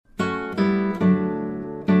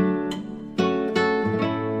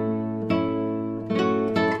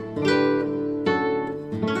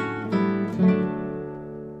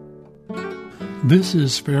This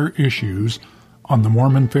is Fair Issues on the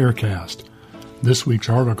Mormon Faircast. This week's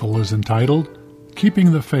article is entitled,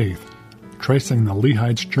 Keeping the Faith, Tracing the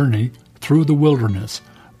Lehites' Journey Through the Wilderness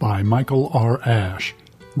by Michael R. Ash,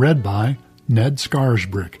 read by Ned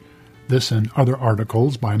Scarsbrick. This and other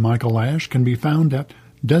articles by Michael Ash can be found at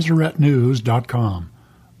DeseretNews.com.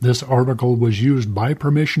 This article was used by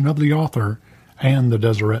permission of the author and the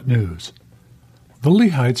Deseret News. The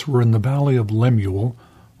Lehites were in the valley of Lemuel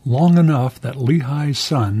long enough that Lehi's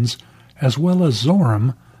sons, as well as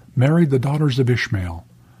Zoram, married the daughters of Ishmael.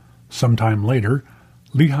 Sometime later,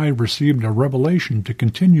 Lehi received a revelation to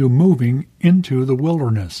continue moving into the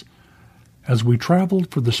wilderness. As we traveled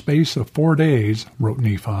for the space of 4 days, wrote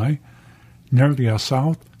Nephi, nearly a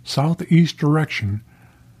south-southeast direction,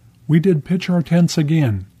 we did pitch our tents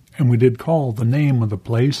again, and we did call the name of the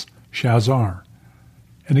place Shazar.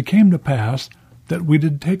 And it came to pass that we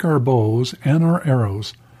did take our bows and our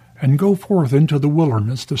arrows, and go forth into the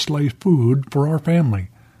wilderness to slay food for our family.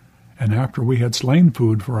 And after we had slain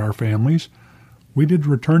food for our families, we did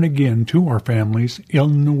return again to our families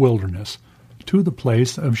in the wilderness, to the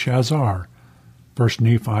place of Shazar. 1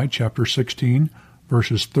 Nephi chapter 16,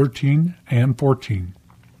 verses 13 and 14.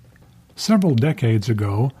 Several decades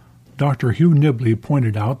ago, Dr. Hugh Nibley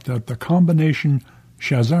pointed out that the combination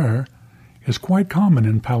Shazar is quite common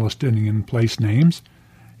in Palestinian place names.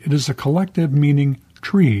 It is a collective meaning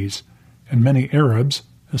trees, and many Arabs,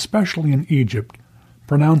 especially in Egypt,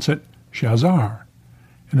 pronounce it Shazar.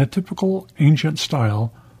 In a typical ancient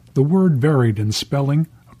style, the word varied in spelling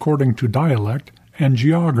according to dialect and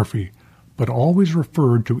geography, but always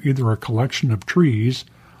referred to either a collection of trees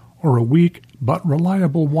or a weak but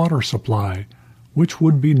reliable water supply, which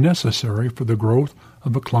would be necessary for the growth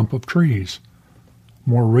of a clump of trees.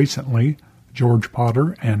 More recently, George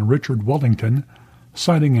Potter and Richard Wellington,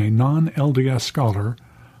 citing a non-LDS scholar,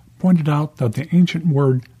 pointed out that the ancient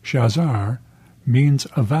word Shazar means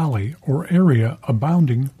a valley or area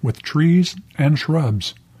abounding with trees and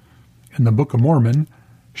shrubs. In the Book of Mormon,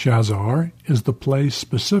 Shazar is the place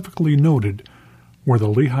specifically noted where the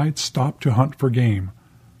Lehites stopped to hunt for game,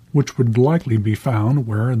 which would likely be found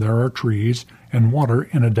where there are trees and water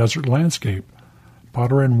in a desert landscape.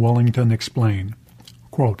 Potter and Wellington explain,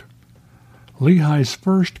 quote, Lehi's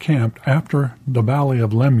first camp after the Valley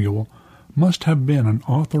of Lemuel must have been an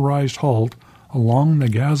authorized halt along the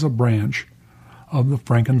Gaza branch of the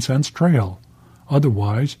Frankincense Trail.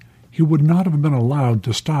 Otherwise, he would not have been allowed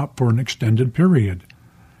to stop for an extended period.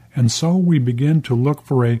 And so we begin to look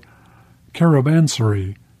for a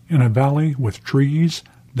caravansary in a valley with trees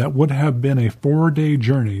that would have been a 4-day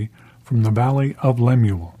journey from the Valley of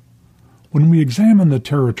Lemuel. When we examine the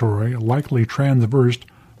territory likely traversed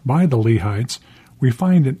by the Lehites, we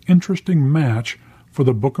find an interesting match for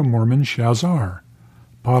the Book of Mormon Shazar.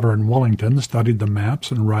 Potter and Wellington studied the maps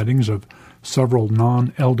and writings of several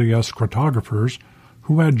non-LDS cartographers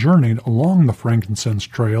who had journeyed along the Frankincense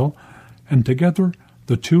Trail, and together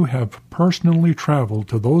the two have personally traveled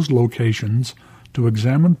to those locations to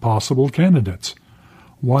examine possible candidates.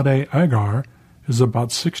 Wadi Agar is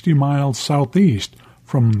about 60 miles southeast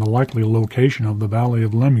from the likely location of the Valley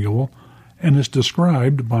of Lemuel, and is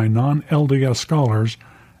described by non-LDS scholars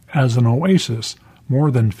as an oasis more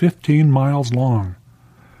than 15 miles long.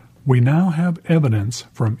 We now have evidence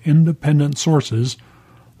from independent sources,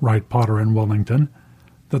 write Potter and Wellington,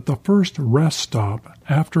 that the first rest stop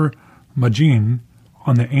after Majin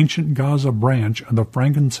on the ancient Gaza branch of the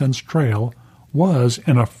Frankincense Trail was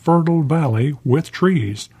in a fertile valley with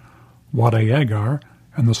trees. Wadi Agar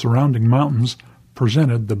and the surrounding mountains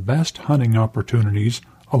presented the best hunting opportunities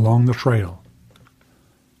along the trail.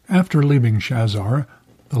 After leaving Shazar,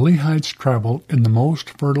 the Lehites traveled in the most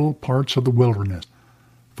fertile parts of the wilderness.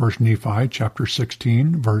 1 Nephi chapter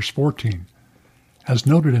 16, verse 14. As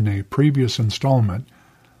noted in a previous installment,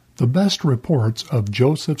 the best reports of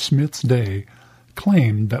Joseph Smith's day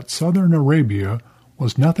claimed that southern Arabia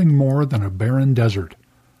was nothing more than a barren desert.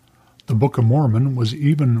 The Book of Mormon was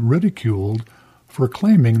even ridiculed for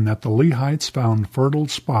claiming that the Lehites found fertile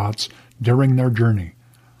spots during their journey.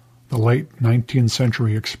 The late 19th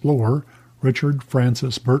century explorer Richard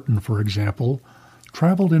Francis Burton, for example,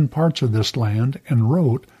 traveled in parts of this land and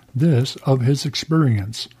wrote this of his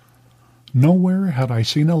experience. Nowhere had I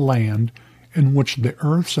seen a land in which the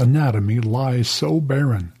earth's anatomy lies so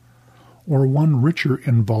barren, or one richer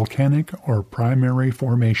in volcanic or primary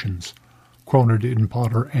formations, quoted in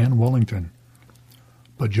Potter and Wellington.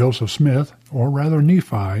 But Joseph Smith, or rather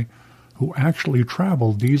Nephi, who actually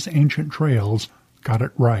traveled these ancient trails, got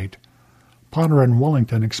it right. Potter and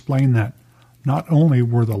Wellington explain that not only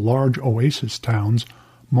were the large oasis towns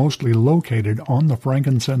mostly located on the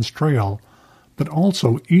Frankincense Trail, but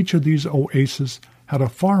also each of these oases had a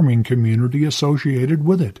farming community associated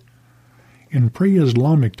with it. In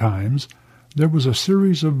pre-Islamic times, there was a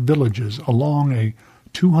series of villages along a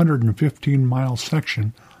 215-mile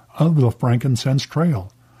section of the Frankincense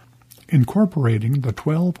Trail, incorporating the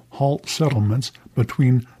 12 halt settlements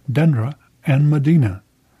between Dendra and Medina.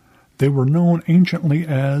 They were known anciently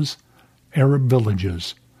as Arab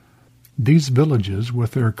villages. These villages,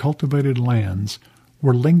 with their cultivated lands,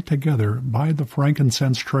 were linked together by the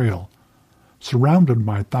Frankincense Trail, surrounded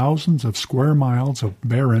by thousands of square miles of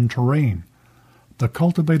barren terrain. The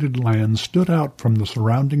cultivated land stood out from the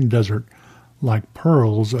surrounding desert like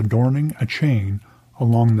pearls adorning a chain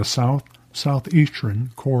along the southeastern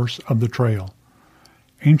course of the trail.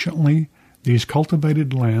 Anciently, these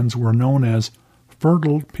cultivated lands were known as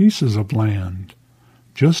fertile pieces of land,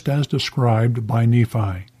 just as described by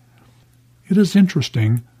Nephi. It is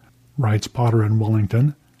interesting, writes Potter in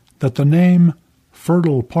Wellington, that the name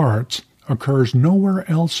fertile parts occurs nowhere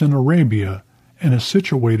else in Arabia and is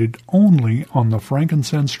situated only on the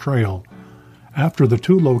Frankincense Trail, after the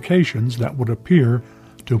two locations that would appear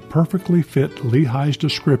to perfectly fit Lehi's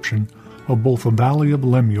description of both the Valley of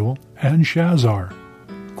Lemuel and Shazar.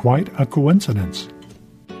 Quite a coincidence.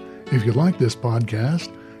 If you like this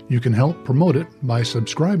podcast, you can help promote it by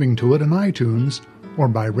subscribing to it in iTunes or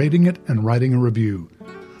by rating it and writing a review.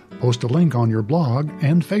 Post a link on your blog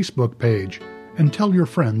and Facebook page and tell your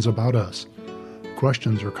friends about us.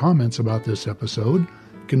 Questions or comments about this episode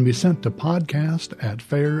can be sent to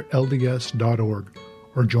podcast@fairlds.org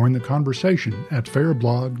or join the conversation at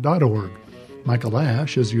fairblog.org. Michael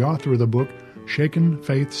Ash is the author of the book Shaken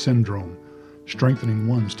Faith Syndrome, Strengthening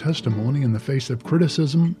One's Testimony in the Face of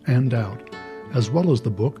Criticism and Doubt, as well as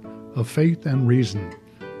the book of Faith and Reason,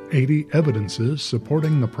 80 Evidences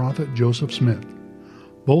Supporting the Prophet Joseph Smith.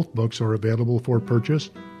 Both books are available for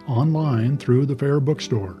purchase online through the Fair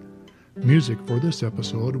Bookstore. Music for this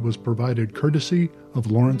episode was provided courtesy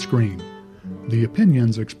of Lawrence Green. The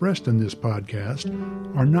opinions expressed in this podcast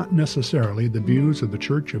are not necessarily the views of the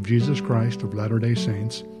Church of Jesus Christ of Latter-day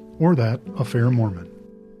Saints or that of Fair Mormon.